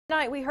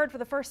Tonight we heard for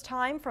the first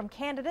time from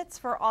candidates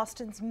for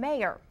Austin's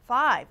mayor.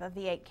 5 of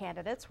the 8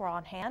 candidates were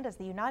on hand as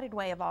the United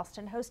Way of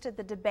Austin hosted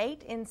the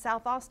debate in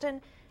South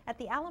Austin at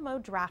the Alamo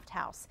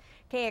Drafthouse.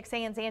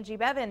 KXAN's Angie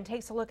Bevan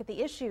takes a look at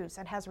the issues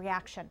and has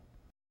reaction.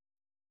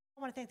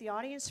 I want to thank the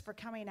audience for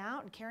coming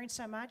out and caring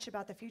so much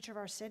about the future of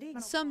our city.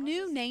 Some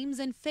new names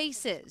and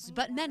faces,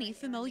 but many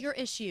familiar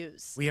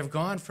issues. We have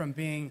gone from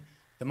being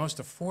the most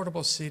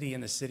affordable city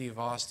in the city of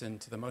Austin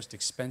to the most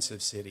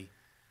expensive city,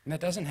 and that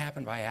doesn't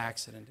happen by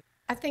accident.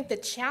 I think the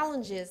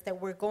challenges that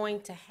we're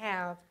going to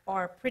have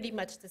are pretty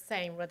much the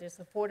same, whether it's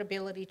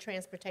affordability,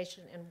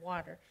 transportation, and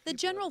water. The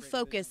general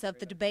focus of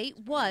the debate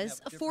was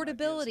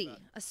affordability,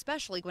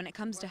 especially when it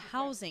comes to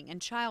housing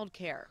and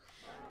childcare.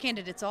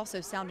 Candidates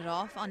also sounded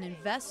off on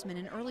investment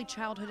in early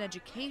childhood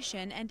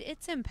education and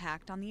its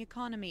impact on the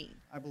economy.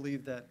 I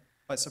believe that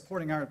by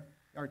supporting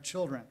our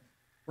children,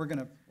 we're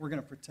going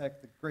to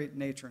protect the great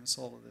nature and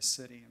soul of this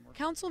city.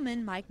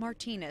 Councilman Mike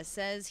Martinez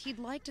says he'd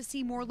like to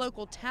see more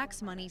local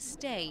tax money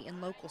stay in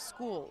local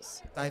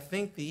schools. I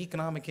think the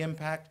economic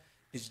impact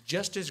is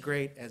just as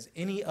great as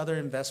any other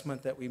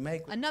investment that we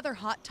make. Another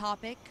hot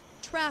topic,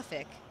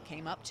 traffic,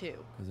 came up too.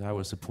 Because I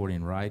was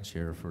supporting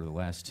rideshare for the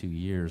last 2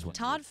 years.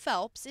 Todd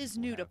Phelps is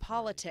new to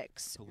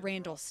politics.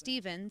 Randall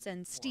Stevens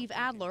and Steve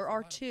Adler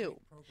are too.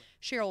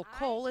 Cheryl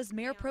Cole is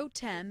mayor pro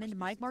tem and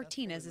Mike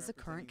Martinez is a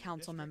current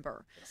council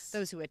member.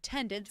 Those who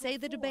attended say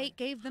the debate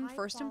gave them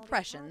first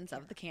impressions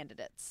of the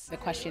candidates. The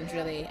questions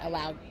really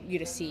allowed you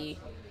to see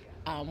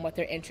what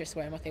their interests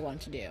were and what they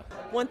wanted to do.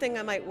 One thing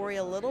I might worry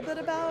a little bit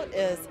about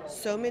is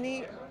so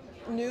many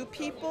new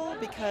people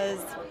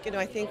because,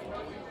 I think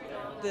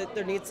that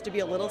there needs to be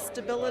a little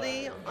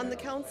stability on the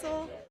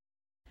council.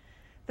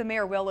 The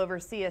mayor will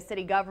oversee a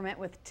city government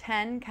with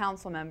 10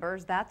 council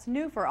members. That's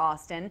new for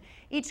Austin.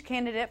 Each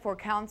candidate for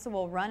council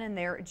will run in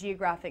their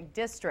geographic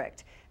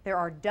district. There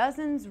are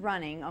dozens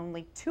running,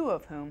 only 2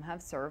 of whom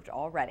have served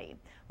already.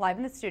 Live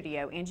in the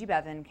studio, Angie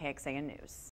Bevan, KXAN News.